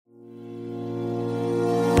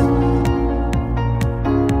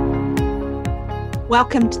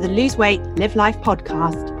Welcome to the Lose Weight, Live Life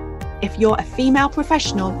podcast. If you're a female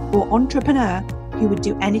professional or entrepreneur who would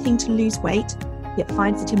do anything to lose weight, yet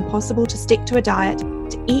finds it impossible to stick to a diet,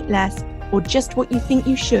 to eat less, or just what you think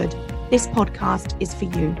you should, this podcast is for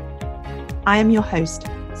you. I am your host,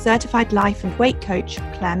 certified life and weight coach,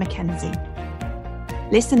 Claire McKenzie.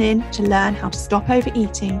 Listen in to learn how to stop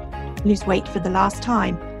overeating, lose weight for the last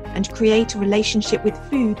time, and create a relationship with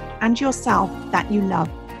food and yourself that you love,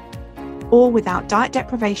 all without diet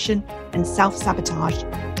deprivation and self-sabotage.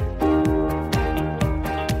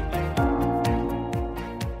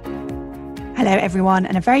 Hello everyone,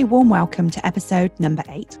 and a very warm welcome to episode number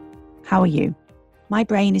 8. How are you? My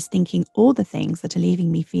brain is thinking all the things that are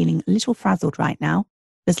leaving me feeling a little frazzled right now.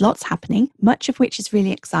 There's lots happening, much of which is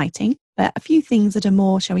really exciting, but a few things that are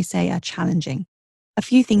more, shall we say, are challenging. A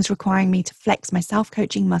few things requiring me to flex my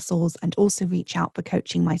self-coaching muscles and also reach out for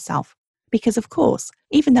coaching myself. Because of course,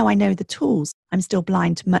 even though I know the tools, I'm still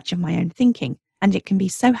blind to much of my own thinking, and it can be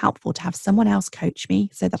so helpful to have someone else coach me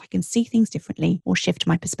so that I can see things differently or shift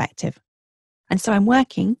my perspective. And so I'm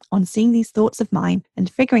working on seeing these thoughts of mine and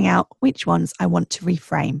figuring out which ones I want to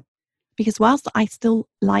reframe. Because whilst I still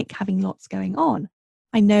like having lots going on,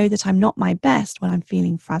 I know that I'm not my best when I'm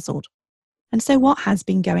feeling frazzled. And so what has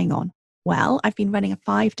been going on? Well, I've been running a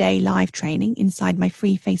 5-day live training inside my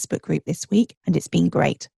free Facebook group this week, and it's been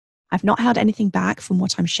great. I've not held anything back from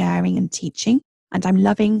what I'm sharing and teaching, and I'm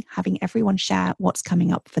loving having everyone share what's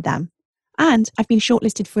coming up for them. And I've been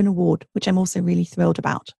shortlisted for an award, which I'm also really thrilled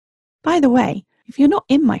about. By the way, if you're not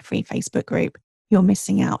in my free Facebook group, you're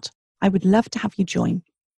missing out. I would love to have you join.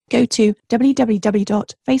 Go to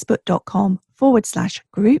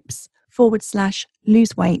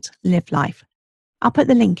www.facebook.com/groups/lose-weight-live-life. I'll put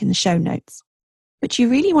the link in the show notes. But you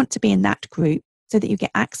really want to be in that group so that you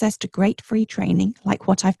get access to great free training like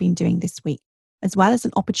what I've been doing this week, as well as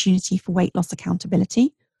an opportunity for weight loss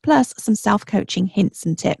accountability, plus some self-coaching hints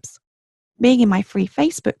and tips. Being in my free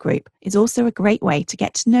Facebook group is also a great way to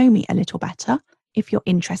get to know me a little better if you're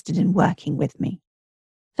interested in working with me.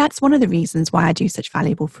 That's one of the reasons why I do such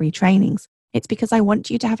valuable free trainings. It's because I want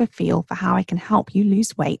you to have a feel for how I can help you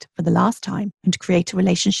lose weight for the last time and create a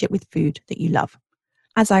relationship with food that you love.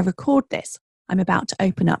 As I record this, I'm about to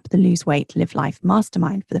open up the Lose Weight, Live Life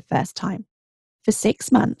Mastermind for the first time. For 6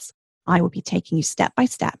 months, I will be taking you step by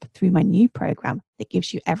step through my new program that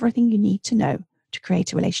gives you everything you need to know to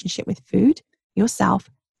create a relationship with food, yourself,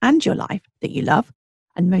 and your life that you love,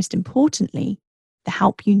 and most importantly, the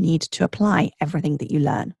help you need to apply everything that you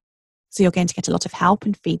learn. So you're going to get a lot of help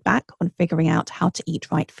and feedback on figuring out how to eat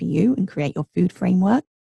right for you and create your food framework.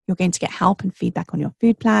 You're going to get help and feedback on your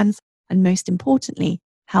food plans, and most importantly,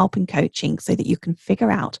 help and coaching so that you can figure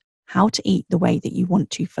out how to eat the way that you want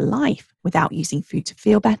to for life without using food to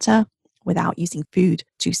feel better, without using food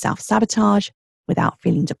to self-sabotage, without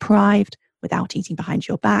feeling deprived, without eating behind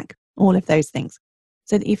your back, all of those things,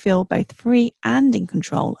 so that you feel both free and in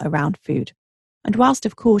control around food. And whilst,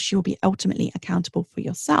 of course, you'll be ultimately accountable for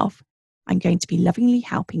yourself, I'm going to be lovingly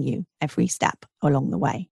helping you every step along the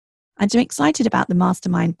way. And I'm excited about the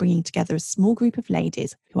mastermind bringing together a small group of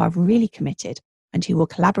ladies who are really committed and who will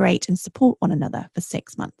collaborate and support one another for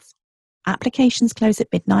 6 months. Applications close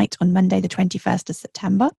at midnight on Monday the 21st of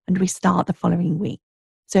September, and we start the following week.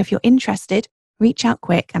 So if you're interested, reach out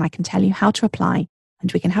quick and I can tell you how to apply,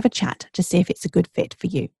 and we can have a chat to see if it's a good fit for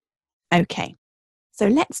you. Okay, so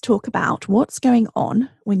let's talk about what's going on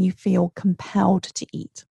when you feel compelled to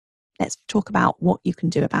eat. Let's talk about what you can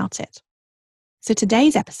do about it. So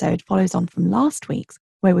today's episode follows on from last week's,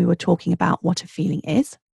 where we were talking about what a feeling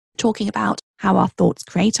is, talking about how our thoughts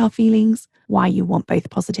create our feelings, why you want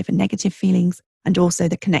both positive and negative feelings, and also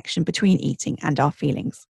the connection between eating and our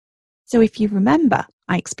feelings. So if you remember,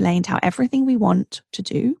 I explained how everything we want to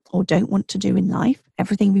do or don't want to do in life,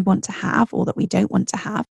 everything we want to have or that we don't want to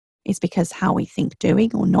have, is because how we think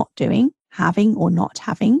doing or not doing, having or not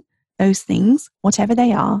having, those things, whatever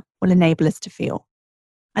they are, will enable us to feel.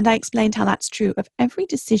 And I explained how that's true of every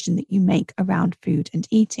decision that you make around food and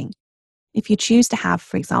eating. If you choose to have,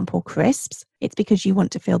 for example, crisps, it's because you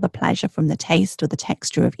want to feel the pleasure from the taste or the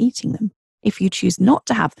texture of eating them. If you choose not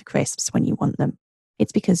to have the crisps when you want them,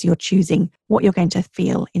 it's because you're choosing what you're going to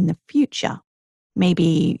feel in the future.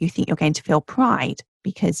 Maybe you think you're going to feel pride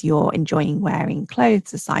because you're enjoying wearing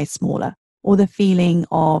clothes a size smaller, or the feeling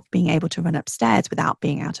of being able to run upstairs without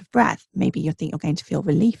being out of breath. Maybe you think you're going to feel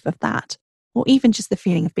relief of that, or even just the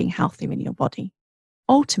feeling of being healthier in your body.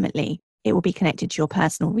 Ultimately, it will be connected to your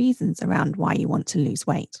personal reasons around why you want to lose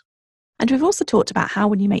weight. And we've also talked about how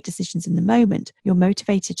when you make decisions in the moment, you're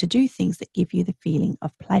motivated to do things that give you the feeling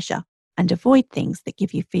of pleasure and avoid things that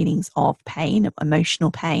give you feelings of pain, of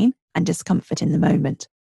emotional pain, and discomfort in the moment,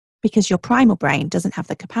 because your primal brain doesn't have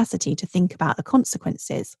the capacity to think about the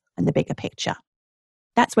consequences and the bigger picture.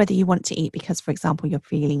 That's whether you want to eat because, for example, you're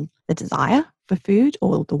feeling the desire for food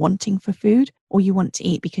or the wanting for food, or you want to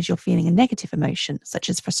eat because you're feeling a negative emotion, such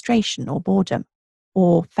as frustration or boredom,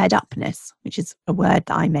 or fed upness, which is a word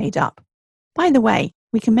that I made up. By the way,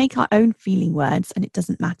 we can make our own feeling words and it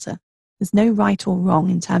doesn't matter. There's no right or wrong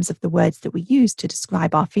in terms of the words that we use to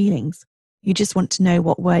describe our feelings. You just want to know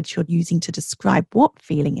what words you're using to describe what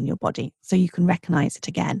feeling in your body so you can recognize it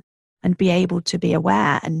again and be able to be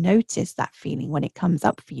aware and notice that feeling when it comes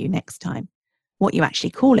up for you next time. What you actually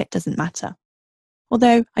call it doesn't matter.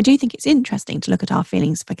 Although I do think it's interesting to look at our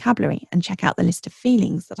feelings vocabulary and check out the list of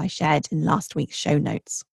feelings that I shared in last week's show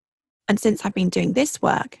notes. And since I've been doing this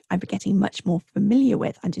work, I've been getting much more familiar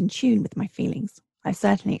with and in tune with my feelings. I've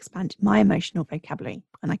certainly expanded my emotional vocabulary,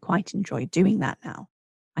 and I quite enjoy doing that now.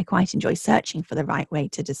 I quite enjoy searching for the right way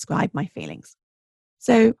to describe my feelings.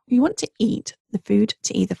 So we want to eat the food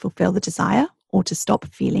to either fulfill the desire or to stop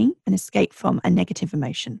feeling and escape from a negative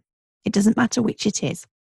emotion. It doesn't matter which it is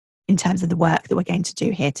in terms of the work that we're going to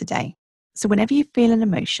do here today. So whenever you feel an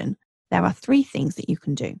emotion, there are 3 things that you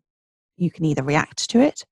can do. You can either react to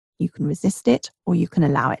it, you can resist it, or you can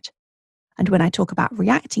allow it. And when I talk about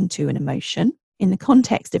reacting to an emotion in the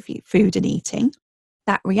context of food and eating,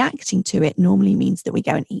 that reacting to it normally means that we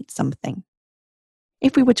go and eat something.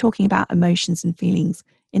 If we were talking about emotions and feelings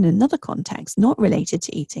in another context, not related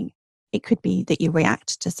to eating, it could be that you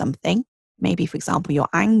react to something. Maybe, for example, you're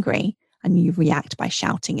angry and you react by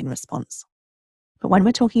shouting in response. But when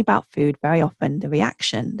we're talking about food, very often the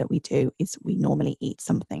reaction that we do is we normally eat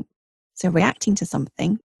something. So reacting to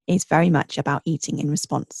something is very much about eating in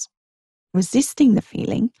response. Resisting the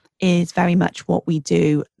feeling is very much what we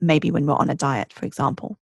do maybe when we're on a diet, for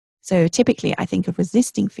example. So typically I think of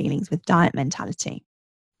resisting feelings with diet mentality.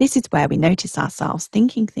 This is where we notice ourselves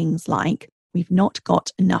thinking things like we've not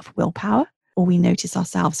got enough willpower, or we notice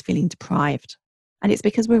ourselves feeling deprived. And it's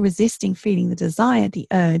because we're resisting feeling the desire, the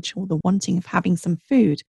urge, or the wanting of having some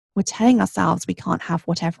food. We're telling ourselves we can't have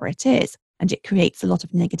whatever it is, and it creates a lot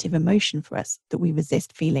of negative emotion for us that we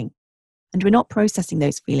resist feeling. And we're not processing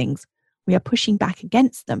those feelings. We are pushing back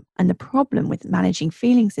against them. And the problem with managing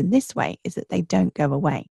feelings in this way is that they don't go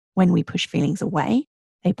away. When we push feelings away,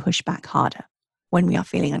 they push back harder. When we are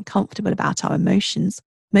feeling uncomfortable about our emotions,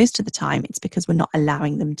 most of the time it's because we're not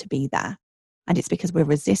allowing them to be there. And it's because we're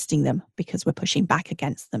resisting them, because we're pushing back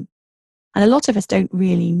against them. And a lot of us don't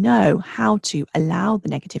really know how to allow the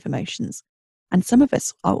negative emotions. And some of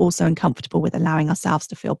us are also uncomfortable with allowing ourselves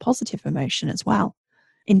to feel positive emotion as well.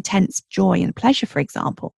 Intense joy and pleasure, for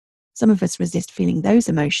example. Some of us resist feeling those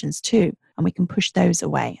emotions too, and we can push those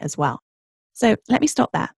away as well. So let me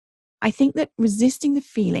stop there. I think that resisting the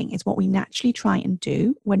feeling is what we naturally try and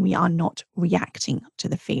do when we are not reacting to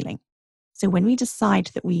the feeling. So when we decide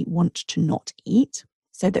that we want to not eat,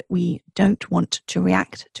 so that we don't want to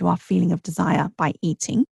react to our feeling of desire by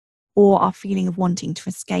eating, or our feeling of wanting to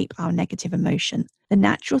escape our negative emotion, the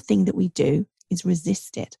natural thing that we do is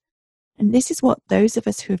resist it. And this is what those of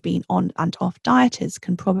us who have been on and off dieters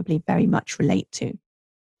can probably very much relate to.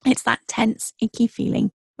 It's that tense, icky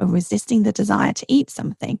feeling of resisting the desire to eat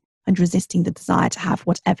something and resisting the desire to have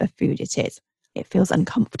whatever food it is. It feels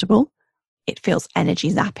uncomfortable. It feels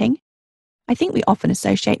energy zapping. I think we often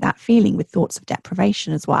associate that feeling with thoughts of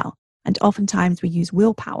deprivation as well. And oftentimes we use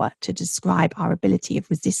willpower to describe our ability of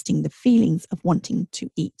resisting the feelings of wanting to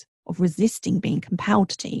eat, of resisting being compelled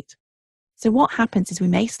to eat. So what happens is we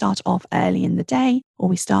may start off early in the day, or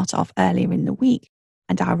we start off earlier in the week,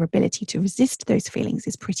 and our ability to resist those feelings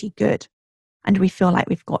is pretty good. And we feel like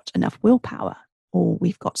we've got enough willpower, or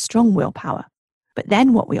we've got strong willpower. But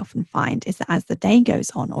then what we often find is that as the day goes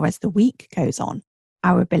on, or as the week goes on,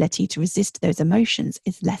 our ability to resist those emotions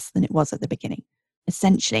is less than it was at the beginning.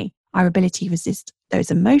 Essentially, our ability to resist those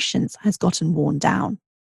emotions has gotten worn down.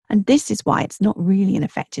 And this is why it's not really an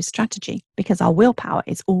effective strategy, because our willpower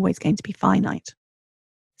is always going to be finite.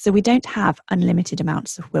 So we don't have unlimited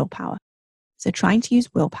amounts of willpower. So trying to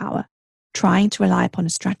use willpower, trying to rely upon a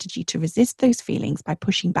strategy to resist those feelings by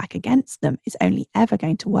pushing back against them is only ever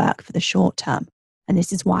going to work for the short term. And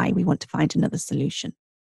this is why we want to find another solution.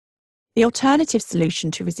 The alternative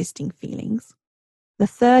solution to resisting feelings, the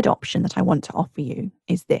third option that I want to offer you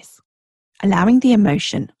is this: allowing the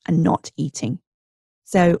emotion and not eating.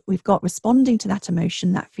 So we've got responding to that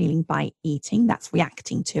emotion, that feeling by eating, that's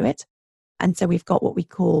reacting to it. And so we've got what we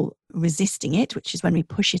call resisting it, which is when we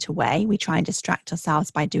push it away. We try and distract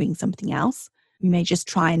ourselves by doing something else. We may just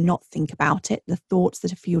try and not think about it, the thoughts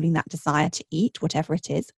that are fueling that desire to eat, whatever it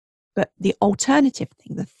is. But the alternative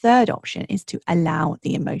thing, the third option, is to allow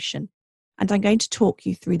the emotion. And I'm going to talk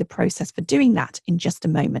you through the process for doing that in just a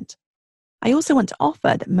moment. I also want to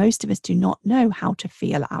offer that most of us do not know how to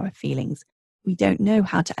feel our feelings. We don't know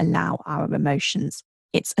how to allow our emotions.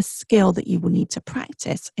 It's a skill that you will need to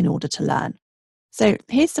practice in order to learn. So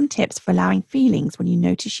here's some tips for allowing feelings when you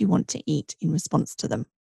notice you want to eat in response to them.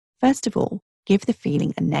 First of all, give the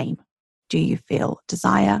feeling a name. Do you feel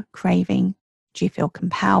desire, craving? Do you feel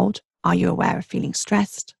compelled? Are you aware of feeling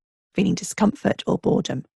stressed, feeling discomfort or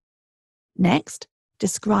boredom? Next,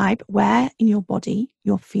 describe where in your body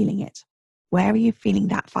you're feeling it. Where are you feeling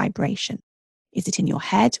that vibration? Is it in your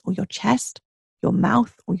head or your chest, your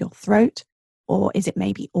mouth or your throat? Or is it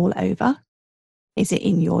maybe all over? Is it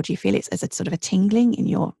do you feel it as a sort of a tingling in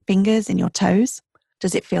your fingers, in your toes?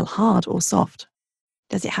 Does it feel hard or soft?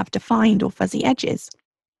 Does it have defined or fuzzy edges?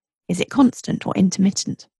 Is it constant or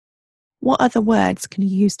intermittent? What other words can you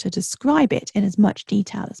use to describe it in as much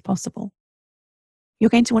detail as possible? You're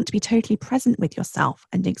going to want to be totally present with yourself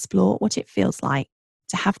and explore what it feels like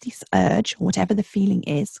to have this urge, or whatever the feeling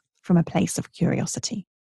is, from a place of curiosity.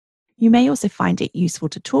 You may also find it useful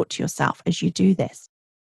to talk to yourself as you do this.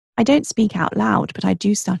 I don't speak out loud, but I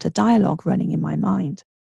do start a dialogue running in my mind.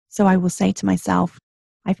 So I will say to myself,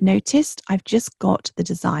 I've noticed I've just got the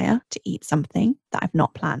desire to eat something that I've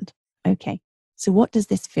not planned. Okay, so what does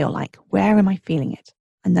this feel like? Where am I feeling it?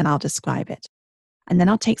 And then I'll describe it. And then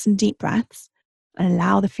I'll take some deep breaths and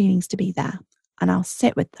allow the feelings to be there. And I'll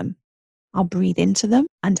sit with them. I'll breathe into them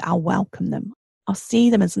and I'll welcome them. I'll see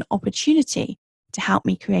them as an opportunity to help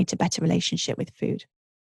me create a better relationship with food.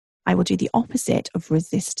 I will do the opposite of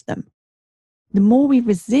resist them. The more we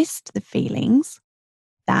resist the feelings,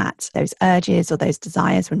 those urges or those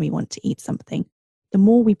desires when we want to eat something, the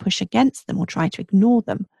more we push against them or try to ignore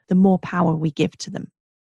them, the more power we give to them.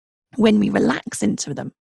 When we relax into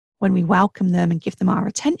them, when we welcome them and give them our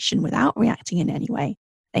attention without reacting in any way,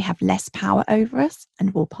 they have less power over us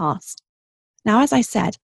and will pass. Now, as I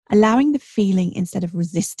said, allowing the feeling instead of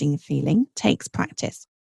resisting the feeling takes practice.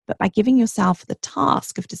 But by giving yourself the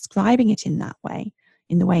task of describing it in that way,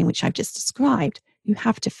 in the way in which I've just described, you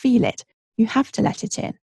have to feel it. You have to let it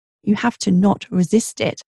in. You have to not resist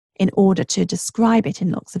it in order to describe it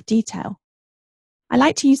in lots of detail. I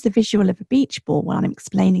like to use the visual of a beach ball when I'm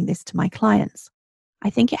explaining this to my clients.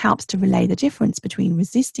 I think it helps to relay the difference between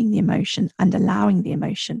resisting the emotion and allowing the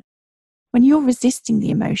emotion. When you're resisting the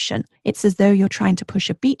emotion, it's as though you're trying to push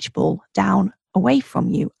a beach ball down away from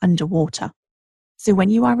you underwater. So when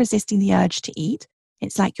you are resisting the urge to eat,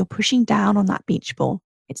 it's like you're pushing down on that beach ball.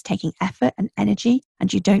 It's taking effort and energy,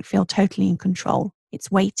 and you don't feel totally in control.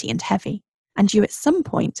 It's weighty and heavy. And at some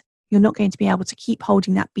point, you're not going to be able to keep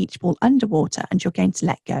holding that beach ball underwater, and you're going to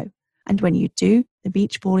let go. And when you do, the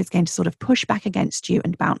beach ball is going to sort of push back against you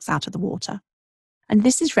and bounce out of the water. And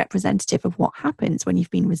this is representative of what happens when you've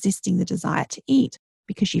been resisting the desire to eat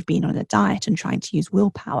because you've been on a diet and trying to use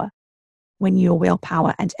willpower. When your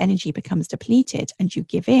willpower and energy becomes depleted and you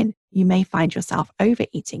give in, you may find yourself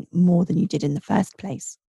overeating more than you did in the first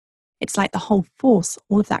place. It's like the whole force,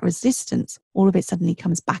 all of that resistance, all of it suddenly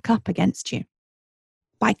comes back up against you.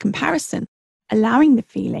 By comparison, allowing the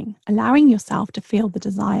feeling, allowing yourself to feel the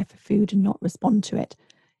desire for food and not respond to it,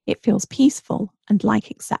 it feels peaceful and like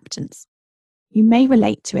acceptance. You may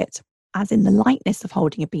relate to it as in the lightness of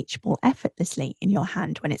holding a beach ball effortlessly in your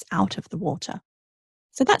hand when it's out of the water.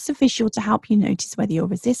 So that's a visual to help you notice whether you're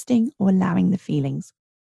resisting or allowing the feelings.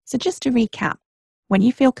 So just to recap, when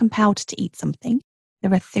you feel compelled to eat something,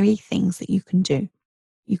 there are 3 things that you can do.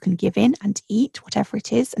 You can give in and eat whatever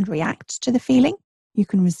it is and react to the feeling. You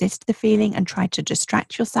can resist the feeling and try to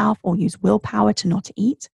distract yourself or use willpower to not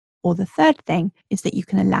eat. Or the third thing is that you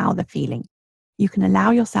can allow the feeling. You can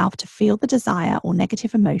allow yourself to feel the desire or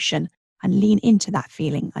negative emotion and lean into that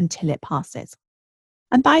feeling until it passes.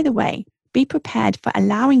 And by the way, be prepared for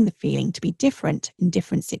allowing the feeling to be different in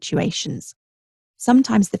different situations.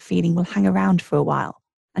 Sometimes the feeling will hang around for a while,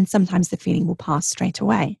 and sometimes the feeling will pass straight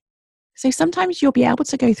away. So sometimes you'll be able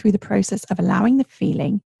to go through the process of allowing the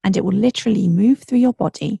feeling, and it will literally move through your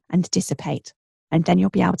body and dissipate. And then you'll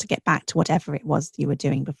be able to get back to whatever it was you were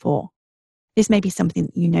doing before. This may be something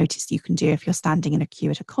that you notice you can do if you're standing in a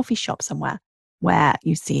queue at a coffee shop somewhere where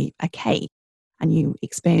you see a cake and you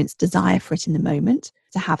experience desire for it in the moment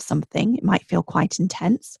to have something. It might feel quite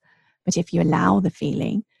intense, but if you allow the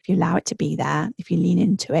feeling, if you allow it to be there, if you lean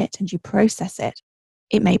into it and you process it,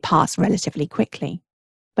 it may pass relatively quickly.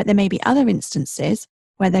 But there may be other instances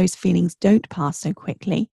where those feelings don't pass so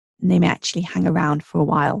quickly and they may actually hang around for a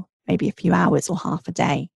while, maybe a few hours or half a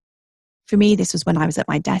day. For me, this was when I was at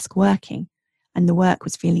my desk working and the work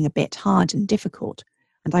was feeling a bit hard and difficult.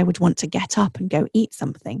 and I would want to get up and go eat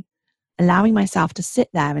something. Allowing myself to sit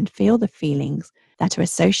there and feel the feelings that are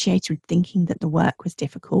associated with thinking that the work was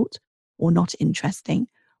difficult or not interesting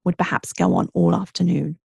would perhaps go on all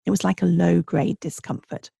afternoon. It was like a low-grade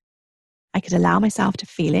discomfort. I could allow myself to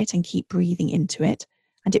feel it and keep breathing into it,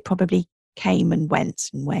 and it probably came and went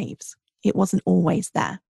in waves. It wasn't always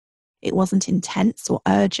there. It wasn't intense or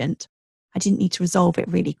urgent. I didn't need to resolve it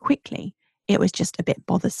really quickly. It was just a bit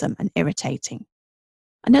bothersome and irritating.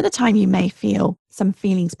 Another time you may feel some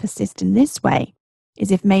feelings persist in this way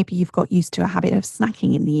is if maybe you've got used to a habit of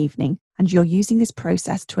snacking in the evening and you're using this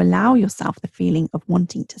process to allow yourself the feeling of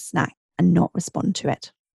wanting to snack and not respond to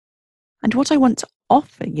it. And what I want to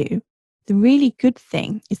offer you, the really good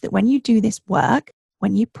thing is that when you do this work,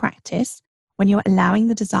 when you practice, when you're allowing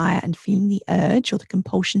the desire and feeling the urge or the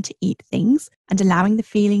compulsion to eat things and allowing the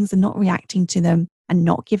feelings and not reacting to them and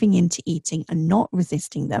not giving in to eating and not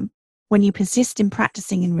resisting them, when you persist in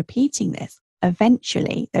practicing and repeating this,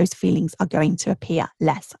 eventually those feelings are going to appear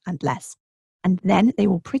less and less. And then they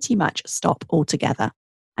will pretty much stop altogether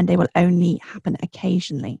and they will only happen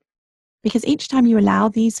occasionally. Because each time you allow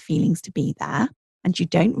these feelings to be there and you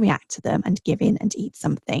don't react to them and give in and eat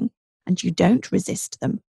something and you don't resist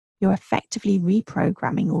them, you're effectively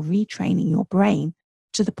reprogramming or retraining your brain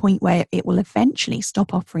to the point where it will eventually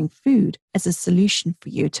stop offering food as a solution for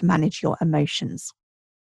you to manage your emotions.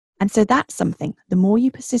 And so that's something, the more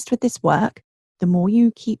you persist with this work, the more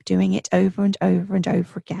you keep doing it over and over and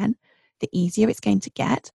over again, the easier it's going to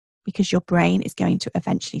get because your brain is going to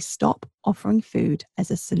eventually stop offering food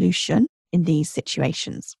as a solution in these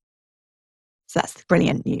situations. So that's the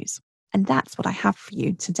brilliant news. And that's what I have for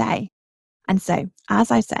you today. And so,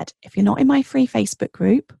 as I said, if you're not in my free Facebook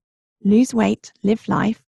group, Lose Weight, Live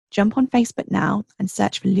Life, jump on Facebook now and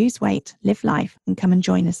search for Lose Weight, Live Life and come and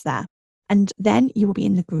join us there. And then you will be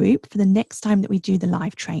in the group for the next time that we do the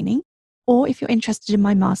live training. Or if you're interested in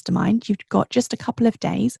my mastermind, you've got just a couple of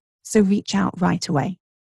days, so reach out right away.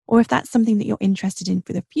 Or if that's something that you're interested in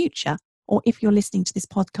for the future, or if you're listening to this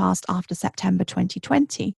podcast after September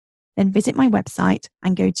 2020, then visit my website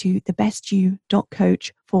and go to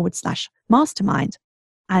thebestyou.coach/mastermind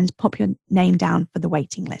and pop your name down for the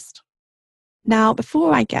waiting list. Now,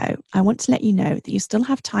 before I go, I want to let you know that you still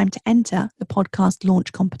have time to enter the podcast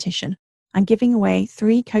launch competition. I'm giving away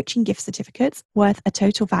 3 coaching gift certificates worth a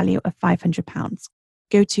total value of £500.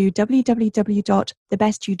 Go to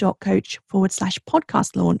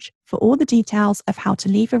www.thebestyou.coach/podcast launch for all the details of how to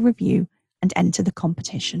leave a review and enter the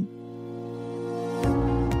competition.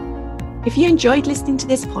 If you enjoyed listening to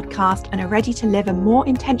this podcast and are ready to live a more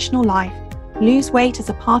intentional life, lose weight as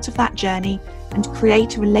a part of that journey, and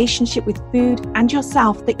create a relationship with food and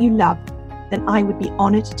yourself that you love, then I would be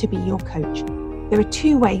honoured to be your coach. There are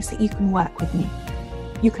 2 ways that you can work with me.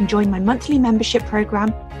 You can join my monthly membership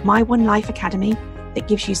program, My One Life Academy, that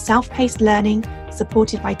gives you self-paced learning,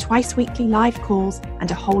 supported by twice-weekly live calls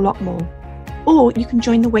and a whole lot more. Or you can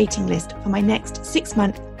join the waiting list for my next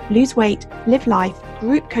 6-month Lose Weight, Live Life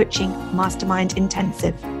group coaching mastermind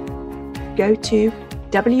intensive. Go to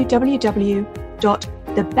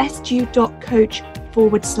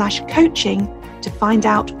www.thebestyou.coach/coaching to find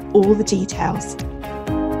out all the details.